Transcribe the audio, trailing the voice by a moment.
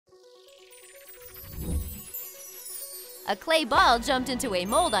A clay ball jumped into a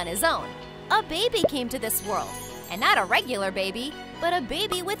mold on his own. A baby came to this world, and not a regular baby, but a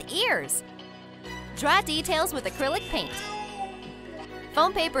baby with ears. Draw details with acrylic paint.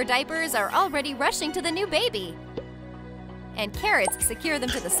 Foam paper diapers are already rushing to the new baby. And carrots secure them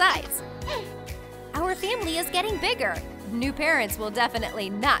to the sides. Our family is getting bigger. New parents will definitely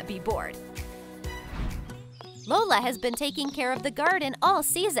not be bored. Lola has been taking care of the garden all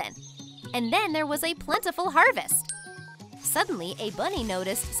season. And then there was a plentiful harvest. Suddenly, a bunny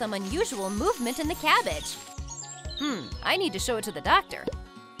noticed some unusual movement in the cabbage. I need to show it to the doctor.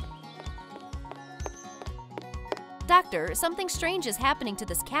 Doctor, something strange is happening to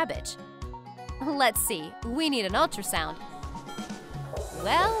this cabbage. Let's see, we need an ultrasound.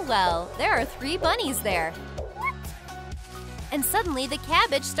 Well, there are 3 bunnies there. And suddenly the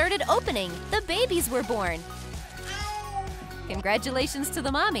cabbage started opening. The babies were born. Congratulations to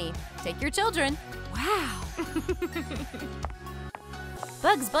the mommy. Take your children. Wow.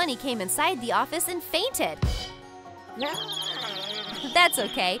 Bugs Bunny came inside the office and fainted. That's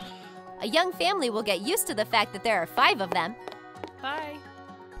okay. A young family will get used to the fact that there are 5 of them. Bye.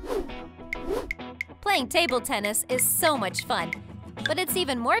 Playing table tennis is so much fun, but it's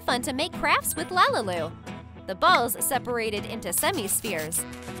even more fun to make crafts with LaLiLu. The balls separated into semi-spheres.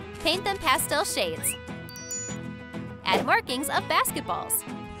 Paint them pastel shades. Add markings of basketballs.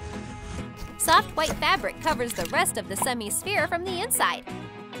 Soft white fabric covers the rest of the semi-sphere from the inside.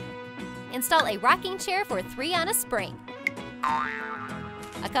 Install a rocking chair for 3 on a spring.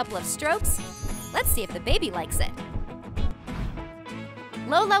 A couple of strokes. Let's see if the baby likes it.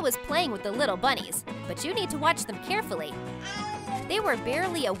 Lola was playing with the little bunnies, but you need to watch them carefully. They were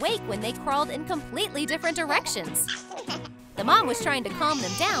barely awake when they crawled in completely different directions. The mom was trying to calm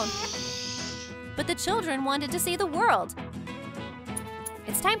them down, but the children wanted to see the world.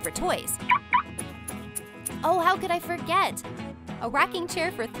 It's time for toys. Oh, how could I forget? A rocking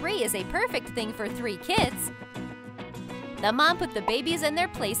chair for 3 is a perfect thing for 3 kids. The mom put the babies in their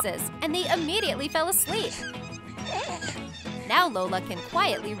places, and they immediately fell asleep. Now Lola can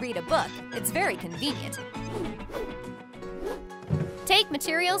quietly read a book. It's very convenient. Take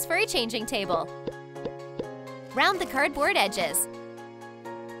materials for a changing table. Round the cardboard edges.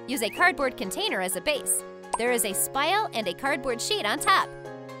 Use a cardboard container as a base. There is a spile and a cardboard sheet on top.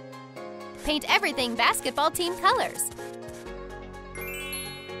 Paint everything basketball team colors.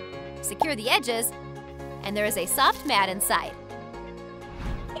 Secure the edges, and there is a soft mat inside.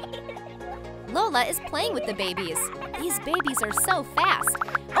 Lola is playing with the babies. These babies are so fast.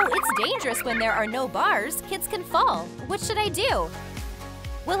 Oh, it's dangerous when there are no bars. Kids can fall. What should I do?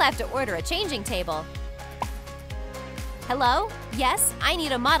 We'll have to order a changing table. Hello? Yes, I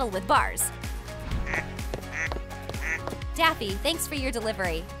need a model with bars. Daffy, thanks for your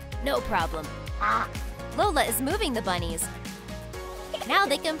delivery. No problem. Lola is moving the bunnies. Now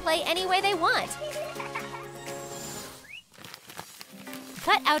they can play any way they want.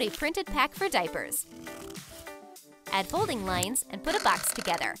 Cut out a printed pack for diapers. Add folding lines and put a box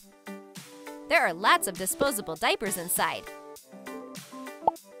together. There are lots of disposable diapers inside.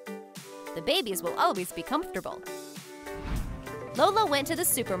 The babies will always be comfortable. Lola went to the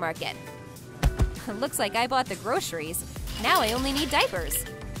supermarket. Looks like I bought the groceries. Now I only need diapers.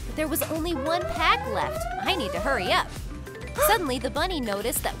 But there was only 1 pack left. I need to hurry up. Suddenly, the bunny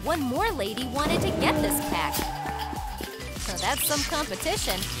noticed that one more lady wanted to get this pack. So that's some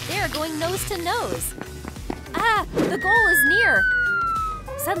competition. They are going nose to nose. Ah, the goal is near.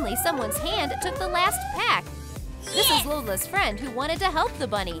 Suddenly, someone's hand took the last pack. This is Lola's friend who wanted to help the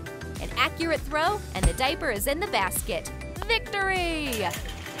bunny. An accurate throw, and the diaper is in the basket. Victory!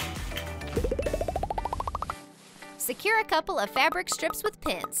 Secure a couple of fabric strips with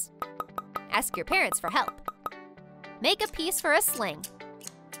pins. Ask your parents for help. Make a piece for a sling.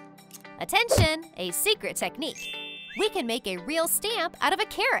 Attention, a secret technique. We can make a real stamp out of a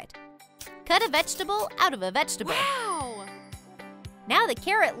carrot. Cut a vegetable out of a vegetable. Wow! Now the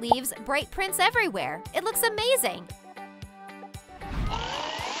carrot leaves bright prints everywhere. It looks amazing.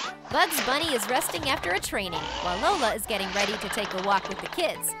 Bugs Bunny is resting after a training, while Lola is getting ready to take a walk with the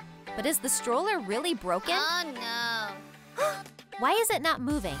kids. But is the stroller really broken? Oh no! Why is it not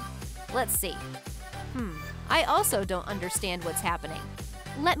moving? Let's see. I also don't understand what's happening.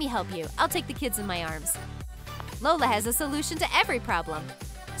 Let me help you. I'll take the kids in my arms. Lola has a solution to every problem.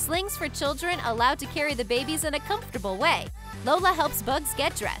 Slings for children allowed to carry the babies in a comfortable way. Lola helps Bugs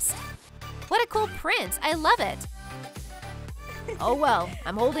get dressed. What a cool print! I love it! Oh well,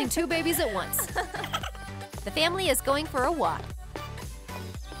 I'm holding 2 babies at once. The family is going for a walk.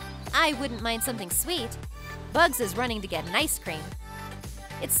 I wouldn't mind something sweet. Bugs is running to get an ice cream.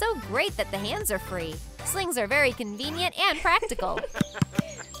 It's so great that the hands are free. Slings are very convenient and practical.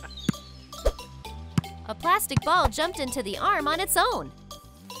 A plastic ball jumped into the arm on its own.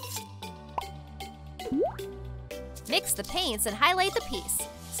 Mix the paints and highlight the piece.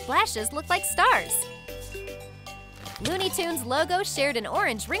 Splashes look like stars. Looney Tunes logo shared an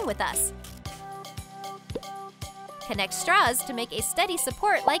orange ring with us. Connect straws to make a steady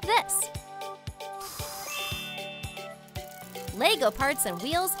support like this. Lego parts and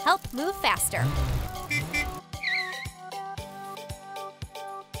wheels help move faster.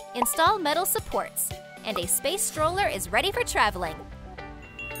 Install metal supports, and a space stroller is ready for traveling.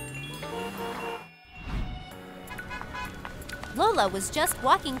 Lola was just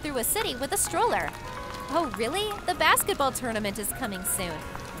walking through a city with a stroller. Oh, really? The basketball tournament is coming soon.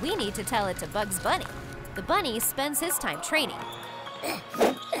 We need to tell it to Bugs Bunny. The bunny spends his time training.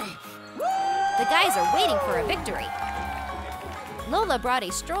 The guys are waiting for a victory. Lola brought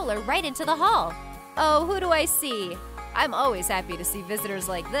a stroller right into the hall. Oh, who do I see? I'm always happy to see visitors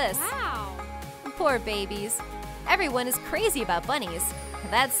like this. Wow. Poor babies. Everyone is crazy about bunnies.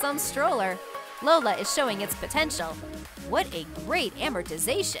 That's some stroller. Lola is showing its potential. What a great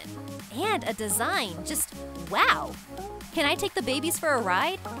amortization. And a design. Just wow. Can I take the babies for a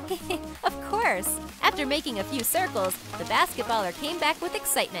ride? Of course. After making a few circles, the basketballer came back with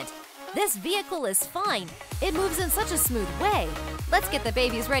excitement. This vehicle is fine. It moves in such a smooth way. Let's get the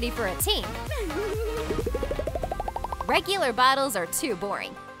babies ready for a team. Regular bottles are too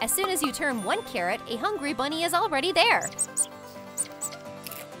boring. As soon as you turn one carrot, a hungry bunny is already there.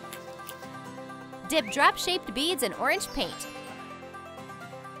 Dip drop-shaped beads in orange paint.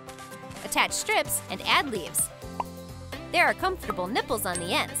 Attach strips and add leaves. There are comfortable nipples on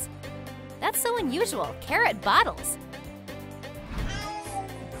the ends. That's so unusual, carrot bottles.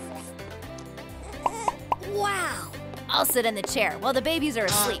 Wow! I'll sit in the chair while the babies are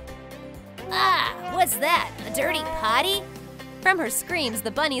asleep. Ah, what's that? A dirty potty? From her screams,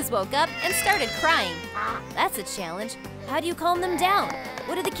 the bunnies woke up and started crying. That's a challenge. How do you calm them down?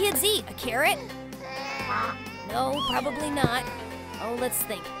 What do the kids eat? A carrot? No, probably not. Oh, let's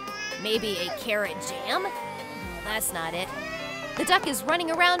think. Maybe a carrot jam? No, that's not it. The duck is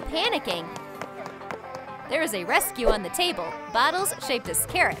running around panicking. There is a rescue on the table, bottles shaped as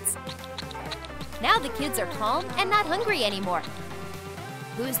carrots. Now the kids are calm and not hungry anymore.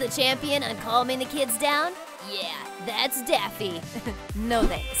 Who's the champion on calming the kids down? Yeah, that's Daffy. No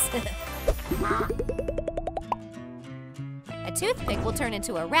thanks. A toothpick will turn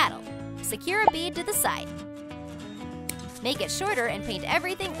into a rattle. Secure a bead to the side. Make it shorter and paint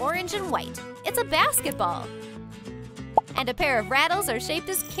everything orange and white. It's a basketball. And a pair of rattles are shaped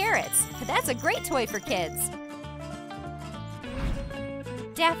as carrots. That's a great toy for kids.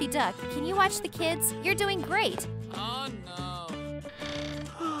 Daffy Duck, can you watch the kids? You're doing great. Oh no.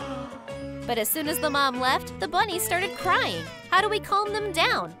 But as soon as the mom left, the bunnies started crying. How do we calm them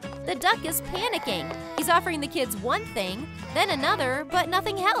down? The duck is panicking. He's offering the kids one thing, then another, but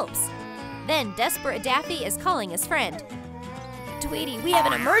nothing helps. Then desperate Daffy is calling his friend. Tweety, we have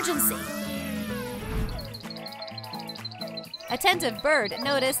an emergency. Attentive Bird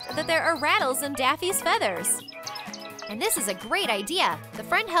noticed that there are rattles in Daffy's feathers. And this is a great idea. The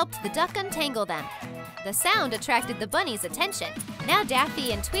friend helped the duck untangle them. The sound attracted the bunny's attention. Now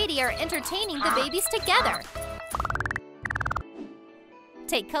Daffy and Tweety are entertaining the babies together.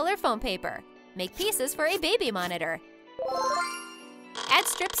 Take color foam paper. Make pieces for a baby monitor. Add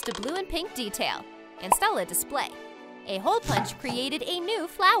strips to blue and pink detail. Install a display. A hole punch created a new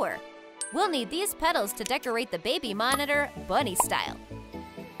flower. We'll need these petals to decorate the baby monitor bunny style.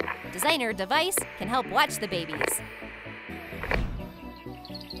 Designer device can help watch the babies.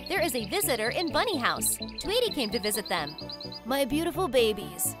 There is a visitor in Bunny House. Tweety came to visit them. My beautiful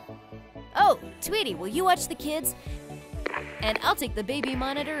babies. Oh, Tweety, will you watch the kids? And I'll take the baby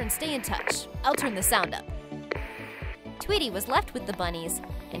monitor and stay in touch. I'll turn the sound up. Tweety was left with the bunnies,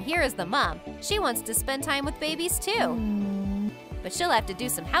 and here is the mom. She wants to spend time with babies too. But she'll have to do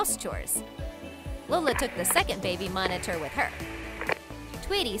some house chores. Lola took the second baby monitor with her.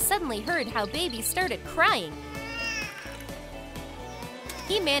 Tweety suddenly heard how babies started crying.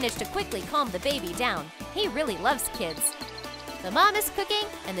 He managed to quickly calm the baby down. He really loves kids. The mom is cooking,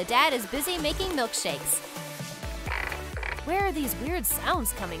 and the dad is busy making milkshakes. Where are these weird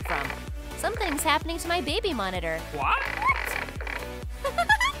sounds coming from? Something's happening to my baby monitor. What?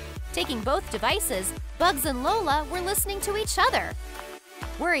 Taking both devices, Bugs and Lola were listening to each other.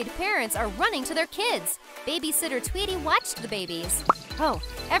 Worried parents are running to their kids. Babysitter Tweety watched the babies. Oh,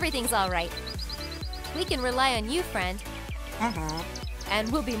 everything's all right. We can rely on you, friend. And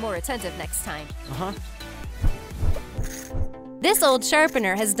we'll be more attentive next time. This old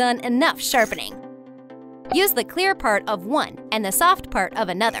sharpener has done enough sharpening. Use the clear part of one and the soft part of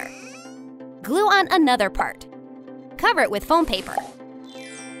another. Glue on another part. Cover it with foam paper.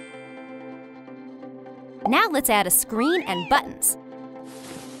 Now let's add a screen and buttons.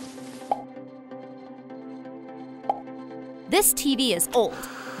 This TV is old,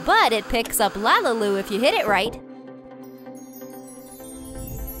 but it picks up LaLiLu if you hit it right.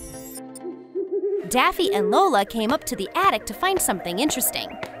 Daffy and Lola came up to the attic to find something interesting.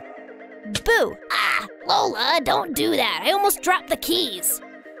 Boo! Ah, Lola, don't do that. I almost dropped the keys.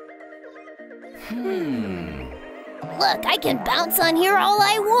 Look, I can bounce on here all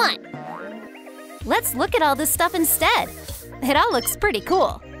I want. Let's look at all this stuff instead. It all looks pretty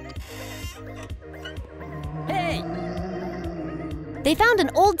cool. Hey! They found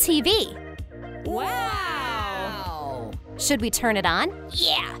an old TV. Wow! Should we turn it on?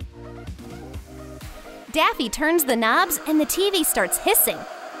 Yeah. Daffy turns the knobs and the TV starts hissing.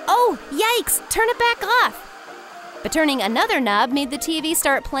 Oh, yikes! Turn it back off! But turning another knob made the TV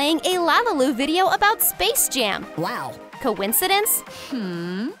start playing a LaLiLu video about Space Jam. Wow! Coincidence?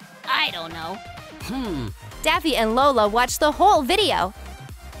 I don't know. Daffy and Lola watched the whole video.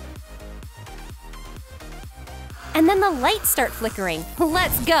 And then the lights start flickering.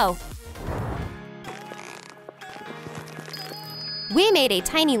 Let's go! We made a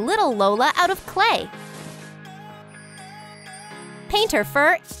tiny little Lola out of clay. Paint her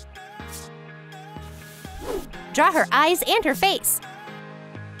fur. Draw her eyes and her face.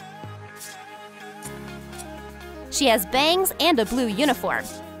 She has bangs and a blue uniform.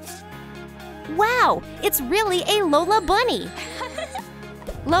 Wow, it's really a Lola bunny!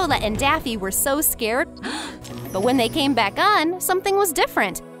 Lola and Daffy were so scared, but when they came back on, something was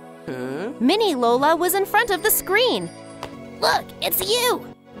different. Mini Lola was in front of the screen. Look, it's you.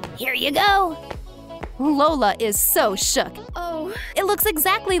 Here you go. Lola is so shook. Oh. It looks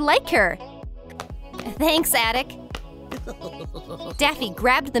exactly like her. Thanks, Attic. Daffy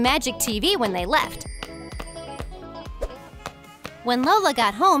grabbed the magic TV when they left. When Lola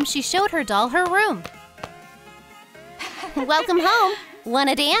got home, she showed her doll her room. Welcome home.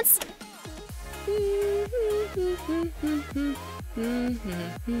 Wanna dance?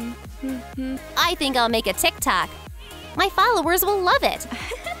 I think I'll make a TikTok. My followers will love it.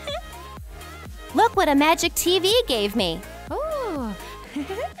 Look what a magic TV gave me. Oh.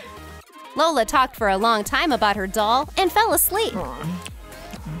 Lola talked for a long time about her doll and fell asleep.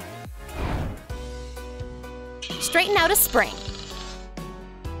 Straighten out a spring.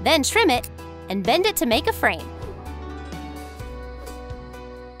 Then trim it and bend it to make a frame.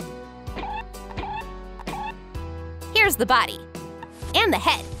 Here's the body and the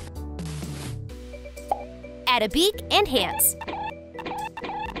head. Add a beak and hands.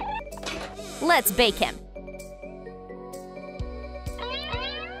 Let's bake him.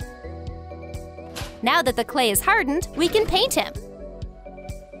 Now that the clay is hardened, we can paint him.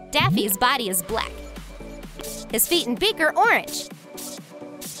 Daffy's body is black. His feet and beak are orange.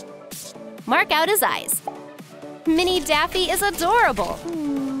 Mark out his eyes. Mini Daffy is adorable.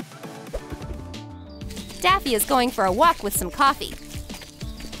 Daffy is going for a walk with some coffee.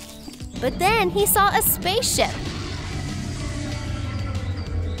 But then he saw a spaceship.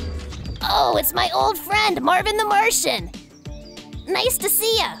 Oh, it's my old friend, Marvin the Martian. Nice to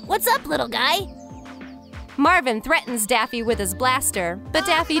see ya. What's up, little guy? Marvin threatens Daffy with his blaster, but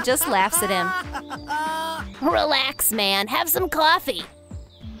Daffy just laughs at him. Relax, man. Have some coffee.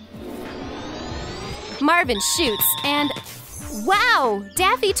 Marvin shoots and… wow!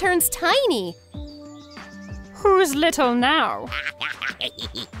 Daffy turns tiny! Who's little now?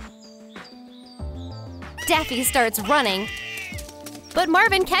 Daffy starts running, but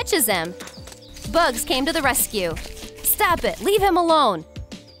Marvin catches him. Bugs came to the rescue. Stop it! Leave him alone!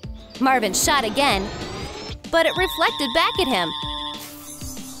 Marvin shot again, but it reflected back at him.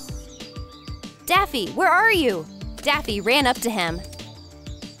 Daffy, where are you? Daffy ran up to him.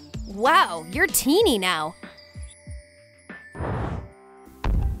 Wow, you're teeny now.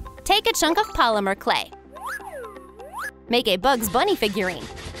 Take a chunk of polymer clay. Make a Bugs Bunny figurine.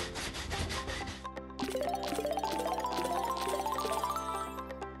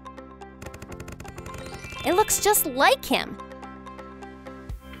 It looks just like him.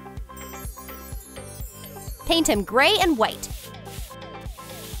 Paint him gray and white.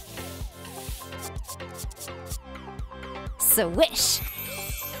 Swish!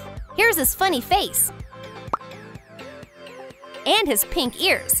 Here's his funny face. And his pink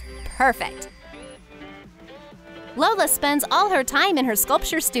ears. Perfect. Lola spends all her time in her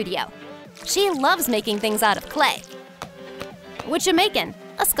sculpture studio. She loves making things out of clay. What you making?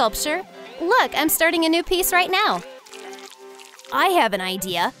 A sculpture? Look, I'm starting a new piece right now. I have an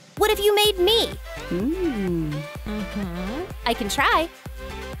idea. What if you made me? I can try.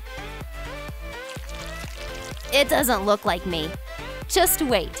 It doesn't look like me. Just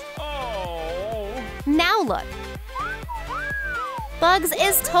wait. Now look. Bugs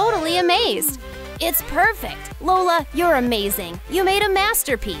is totally amazed. It's perfect. Lola, you're amazing. You made a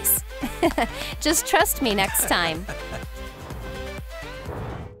masterpiece. Just trust me next time.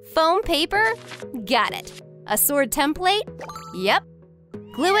 Foam paper? Got it. A sword template? Yep.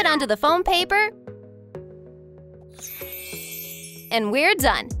 Glue it onto the foam paper. And we're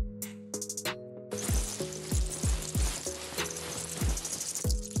done.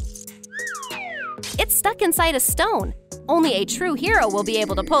 It's stuck inside a stone. Only a true hero will be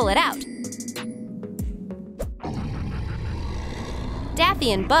able to pull it out.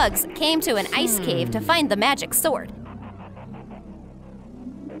 Daffy and Bugs came to an ice cave to find the magic sword.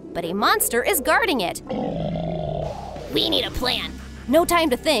 But a monster is guarding it. We need a plan. No time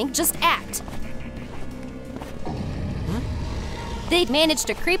to think, just act. They managed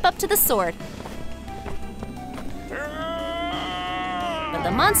to creep up to the sword. But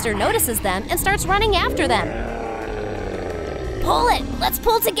the monster notices them and starts running after them. Pull it! Let's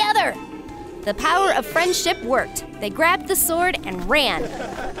pull together! The power of friendship worked. They grabbed the sword and ran.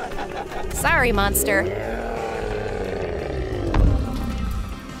 Sorry, monster.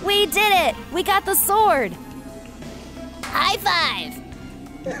 We did it! We got the sword! High five!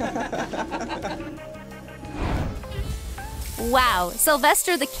 Wow,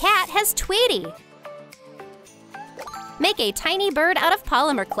 Sylvester the cat has Tweety. Make a tiny bird out of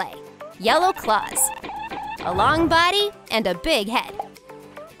polymer clay. Yellow claws, a long body, and a big head.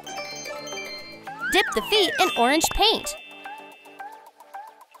 Dip the feet in orange paint.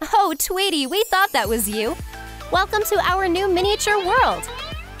 Oh, Tweety, we thought that was you. Welcome to our new miniature world.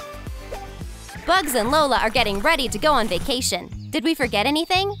 Bugs and Lola are getting ready to go on vacation. Did we forget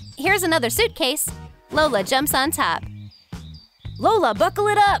anything? Here's another suitcase. Lola jumps on top. Lola, buckle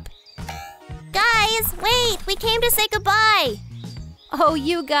it up. Guys, wait! We came to say goodbye! Oh,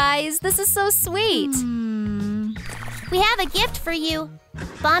 you guys, this is so sweet. We have a gift for you.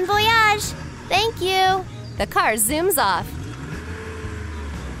 Bon voyage! Thank you. The car zooms off.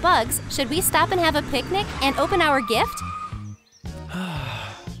 Bugs, should we stop and have a picnic and open our gift?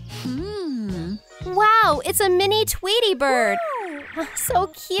 Wow, it's a mini Tweety bird. So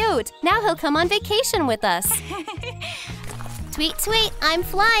cute. Now he'll come on vacation with us. Tweet, tweet, I'm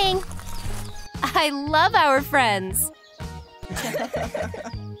flying. I love our friends.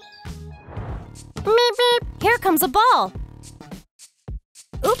 Beep, beep. Here comes a ball.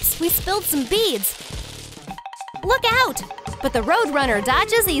 Oops, we spilled some beads. Look out! But the Roadrunner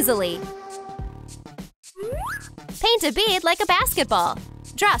dodges easily. Paint a bead like a basketball.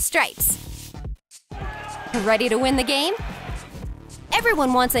 Draw stripes. Ready to win the game?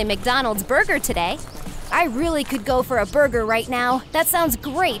 Everyone wants a McDonald's burger today. I really could go for a burger right now. That sounds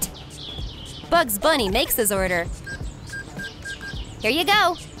great. Bugs Bunny makes his order. Here you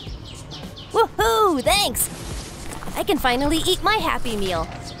go. Woohoo! Thanks! I can finally eat my Happy Meal.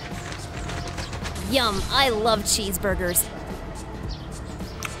 Yum, I love cheeseburgers.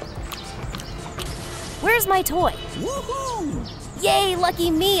 Where's my toy? Woohoo! Yay,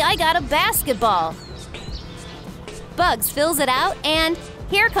 lucky me, I got a basketball. Bugs fills it out, and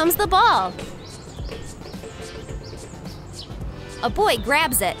here comes the ball. A boy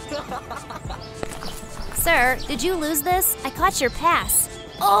grabs it. Sir, did you lose this? I caught your pass.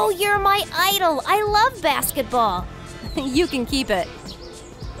 Oh, you're my idol. I love basketball. You can keep it.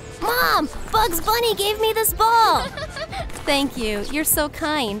 Mom, Bugs Bunny gave me this ball. Thank you. You're so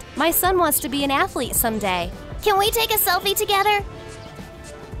kind. My son wants to be an athlete someday. Can we take a selfie together?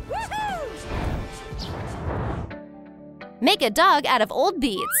 Make a dog out of old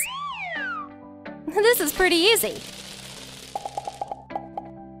beads. This is pretty easy.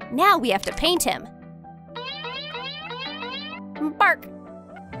 Now we have to paint him. Bark.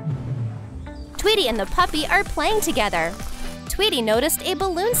 Tweety and the puppy are playing together. Tweety noticed a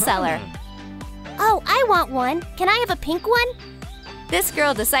balloon seller. Oh, I want one. Can I have a pink one? This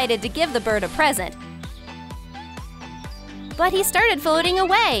girl decided to give the bird a present. But he started floating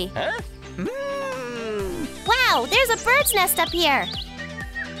away. Wow, there's a bird's nest up here.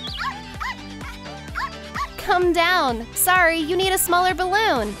 Come down. Sorry, you need a smaller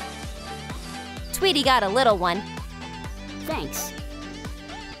balloon. Tweety got a little one. Thanks.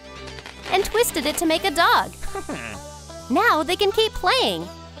 And twisted it to make a dog. Now they can keep playing.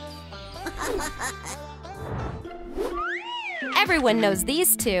 Everyone knows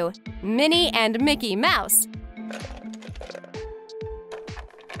these two, Minnie and Mickey Mouse.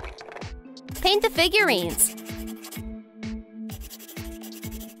 Paint the figurines.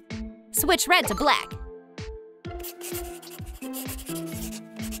 Switch red to black.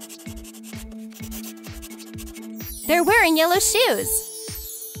 They're wearing yellow shoes.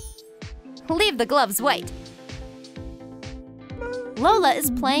 Leave the gloves white. Lola is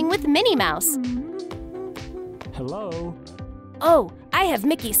playing with Minnie Mouse. Hello? Oh, I have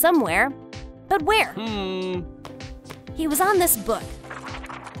Mickey somewhere. But where? He was on this book.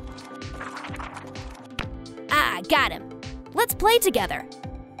 Ah, got him. Let's play together.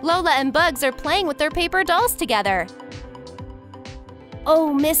 Lola and Bugs are playing with their paper dolls together.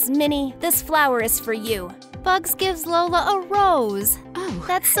 Oh, Miss Minnie, this flower is for you. Bugs gives Lola a rose. Oh,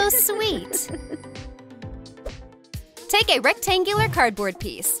 that's so sweet. Take a rectangular cardboard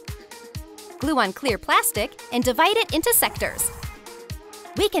piece. Glue on clear plastic and divide it into sectors.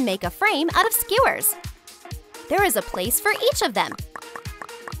 We can make a frame out of skewers. There is a place for each of them.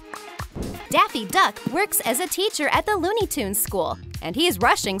 Daffy Duck works as a teacher at the Looney Tunes school, and he's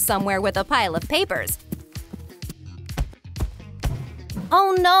rushing somewhere with a pile of papers.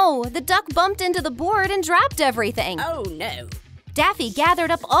 Oh no, the duck bumped into the board and dropped everything. Oh no. Daffy gathered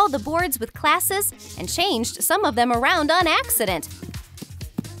up all the boards with classes and changed some of them around on accident.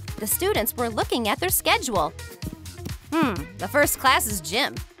 The students were looking at their schedule. The first class is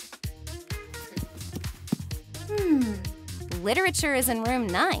gym. Literature is in room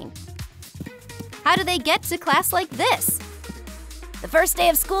 9. How do they get to class like this? The first day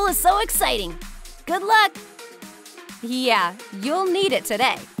of school is so exciting. Good luck! Yeah, you'll need it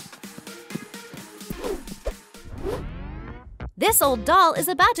today. This old doll is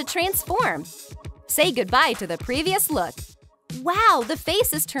about to transform. Say goodbye to the previous look. Wow, the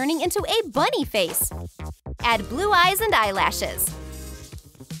face is turning into a bunny face. Add blue eyes and eyelashes.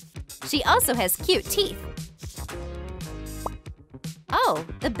 She also has cute teeth. Oh,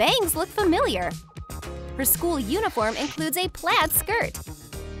 the bangs look familiar. Her school uniform includes a plaid skirt.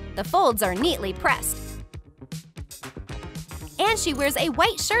 The folds are neatly pressed. And she wears a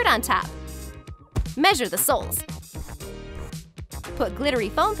white shirt on top. Measure the soles. Put glittery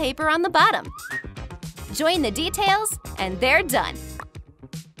foam paper on the bottom. Join the details, and they're done.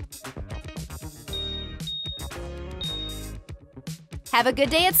 Have a good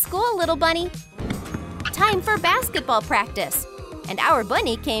day at school, little bunny. Time for basketball practice. And our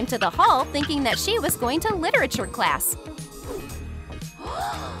bunny came to the hall thinking that she was going to literature class.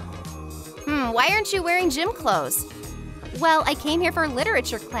 Why aren't you wearing gym clothes? Well, I came here for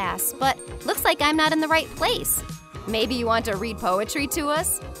literature class, but looks like I'm not in the right place. Maybe you want to read poetry to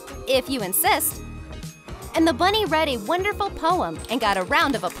us? If you insist. And the bunny read a wonderful poem and got a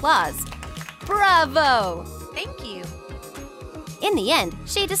round of applause. Bravo! Thank you. In the end,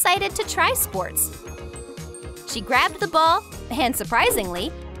 she decided to try sports. She grabbed the ball, and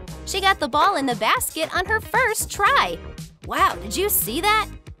surprisingly, she got the ball in the basket on her first try. Wow, did you see that?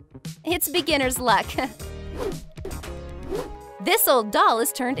 It's beginner's luck. This old doll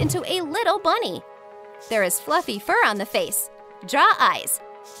is turned into a little bunny. There is fluffy fur on the face. Draw eyes.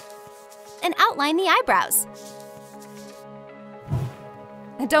 And outline the eyebrows.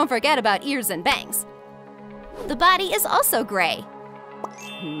 And don't forget about ears and bangs. The body is also gray.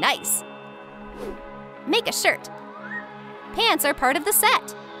 Nice. Make a shirt. Pants are part of the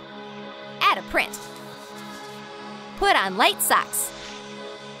set. Add a print. Put on light socks.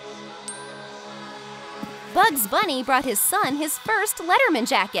 Bugs Bunny brought his son his first Letterman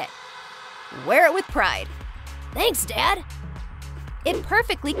jacket. Wear it with pride. Thanks, Dad. It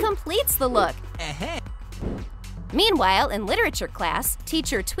perfectly completes the look. Meanwhile, in literature class,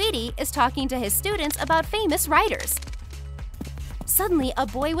 teacher Tweety is talking to his students about famous writers. Suddenly, a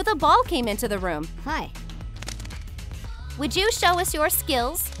boy with a ball came into the room. Hi. Would you show us your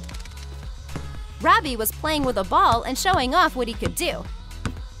skills? Robbie was playing with a ball and showing off what he could do.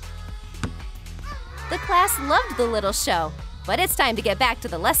 The class loved the little show, but it's time to get back to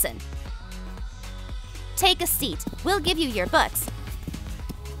the lesson. Take a seat. We'll give you your books.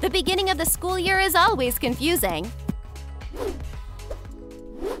 The beginning of the school year is always confusing.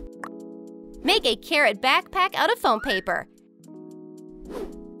 Make a carrot backpack out of foam paper.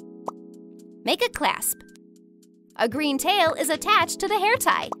 Make a clasp. A green tail is attached to the hair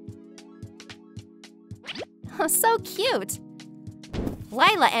tie. Oh, so cute!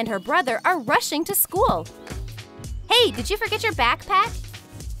 Lila and her brother are rushing to school. Hey, did you forget your backpack?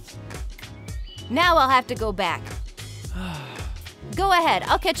 Now I'll have to go back. Go ahead,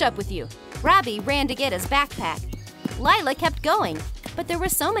 I'll catch up with you. Robbie ran to get his backpack. Lila kept going, but there were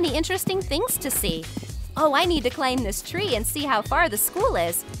so many interesting things to see. Oh, I need to climb this tree and see how far the school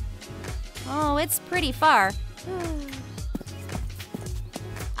is. Oh, it's pretty far.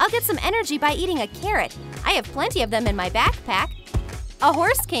 I'll get some energy by eating a carrot. I have plenty of them in my backpack. A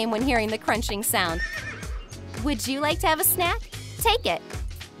horse came when hearing the crunching sound. Would you like to have a snack? Take it.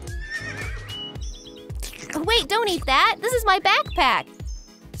 Wait, don't eat that. This is my backpack.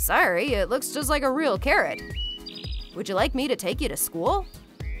 Sorry, it looks just like a real carrot. Would you like me to take you to school?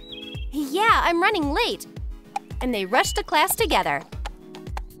 Yeah, I'm running late. And they rushed to class together.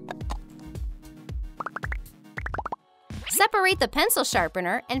 Separate the pencil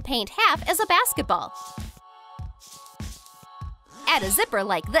sharpener and paint half as a basketball. Add a zipper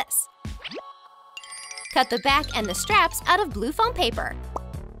like this. Cut the back and the straps out of blue foam paper.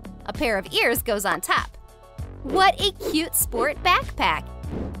 A pair of ears goes on top. What a cute sport backpack!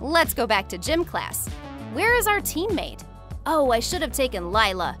 Let's go back to gym class. Where is our teammate? Oh, I should have taken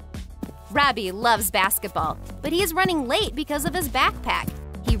Lila. Robbie loves basketball, but he is running late because of his backpack.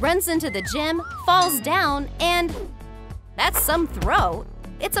 He runs into the gym, falls down, and… that's some throw.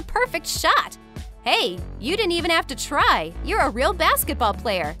 It's a perfect shot. Hey, you didn't even have to try. You're a real basketball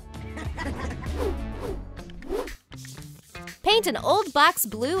player. Paint an old box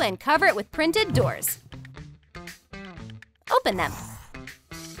blue and cover it with printed doors. Open them.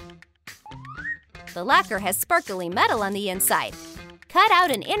 The locker has sparkly metal on the inside. Cut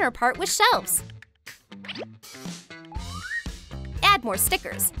out an inner part with shelves. Add more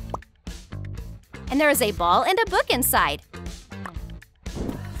stickers. And there is a ball and a book inside.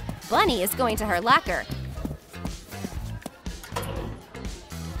 Bunny is going to her locker.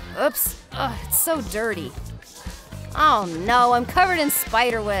 Oops, ugh, it's so dirty. Oh no, I'm covered in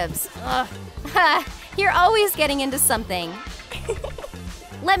spider webs. Ugh. Ha, you're always getting into something.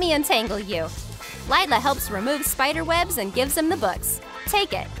 Let me untangle you. Lila helps remove spider webs and gives him the books.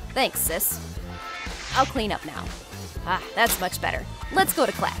 Take it. Thanks, sis. I'll clean up now. Ah, that's much better. Let's go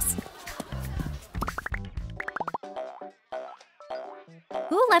to class.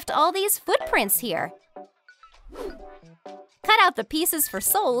 Who left all these footprints here? Cut out the pieces for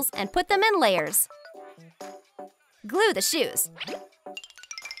soles and put them in layers. Glue the shoes.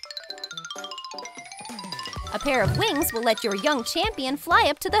 A pair of wings will let your young champion fly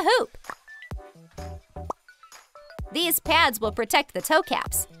up to the hoop. These pads will protect the toe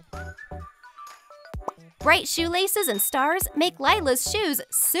caps. Bright shoelaces and stars make Lila's shoes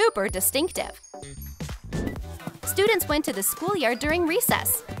super distinctive. Students went to the schoolyard during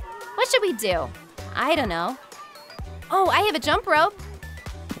recess. What should we do? I don't know. Oh, I have a jump rope.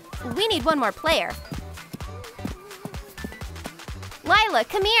 We need one more player. Lila,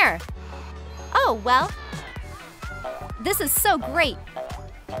 come here. Oh, well. This is so great.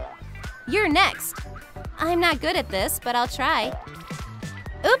 You're next. I'm not good at this, but I'll try.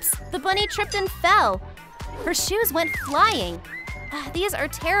 Oops, the bunny tripped and fell. Her shoes went flying. These are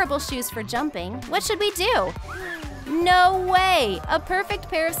terrible shoes for jumping. What should we do? No way! A perfect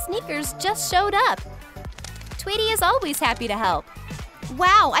pair of sneakers just showed up. Tweety is always happy to help.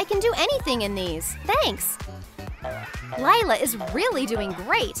 Wow, I can do anything in these. Thanks. Lila is really doing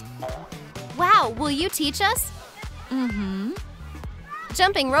great. Wow, will you teach us? Mm-hmm.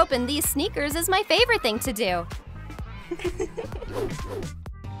 Jumping rope in these sneakers is my favorite thing to do.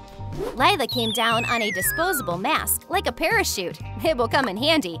 Lila came down on a disposable mask, like a parachute. It will come in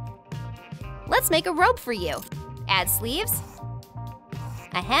handy. Let's make a robe for you. Add sleeves,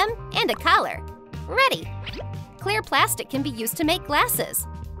 a hem, and a collar. Ready! Clear plastic can be used to make glasses.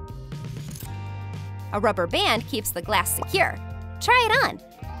 A rubber band keeps the glass secure. Try it on.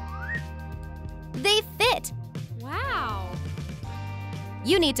 They fit! Wow!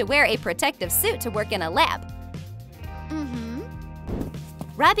 You need to wear a protective suit to work in a lab. Mm-hmm.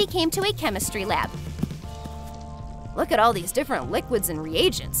 Robbie came to a chemistry lab. Look at all these different liquids and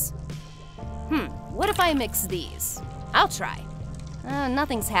reagents. What if I mix these? I'll try.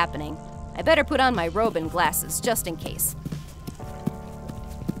 Nothing's happening. I better put on my robe and glasses just in case.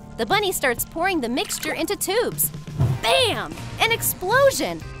 The bunny starts pouring the mixture into tubes. Bam! An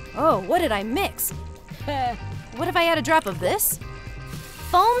explosion! Oh, what did I mix? What if I add a drop of this?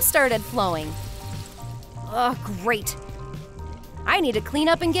 Foam started flowing. Oh, great. I need to clean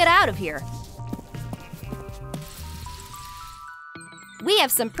up and get out of here. We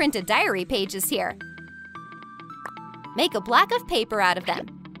have some printed diary pages here. Make a block of paper out of them.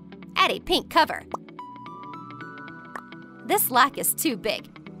 Add a pink cover. This lock is too big,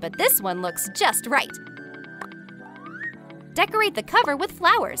 but this one looks just right. Decorate the cover with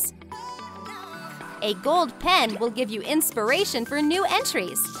flowers. A gold pen will give you inspiration for new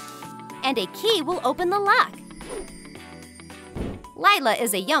entries. And a key will open the lock. Lila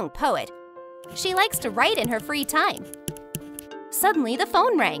is a young poet. She likes to write in her free time. Suddenly, the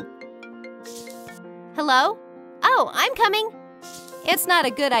phone rang. Hello? Oh, I'm coming. It's not a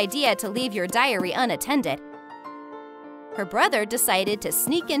good idea to leave your diary unattended. Her brother decided to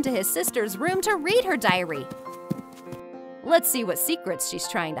sneak into his sister's room to read her diary. Let's see what secrets she's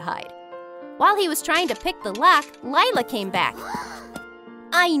trying to hide. While he was trying to pick the lock, LaLiLu came back.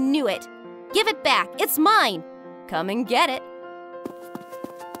 I knew it! Give it back, it's mine! Come and get it.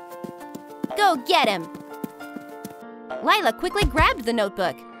 Go get him! LaLiLu quickly grabbed the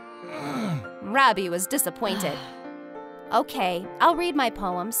notebook. Robbie was disappointed. Okay, I'll read my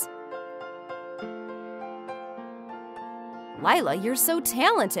poems. LaLiLu, you're so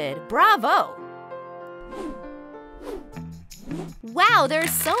talented. Bravo! Wow,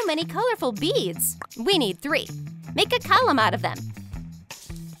 there's so many colorful beads. We need 3. Make a column out of them.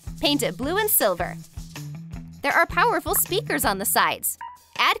 Paint it blue and silver. There are powerful speakers on the sides.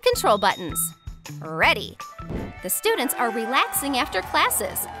 Add control buttons. Ready. The students are relaxing after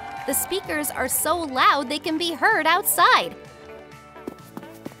classes. The speakers are so loud they can be heard outside.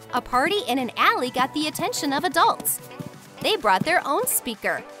 A party in an alley got the attention of adults. They brought their own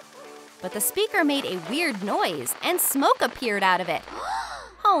speaker. But the speaker made a weird noise and smoke appeared out of it.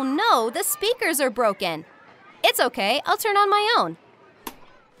 Oh no, the speakers are broken. It's okay, I'll turn on my own.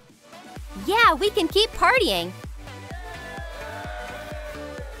 Yeah, we can keep partying.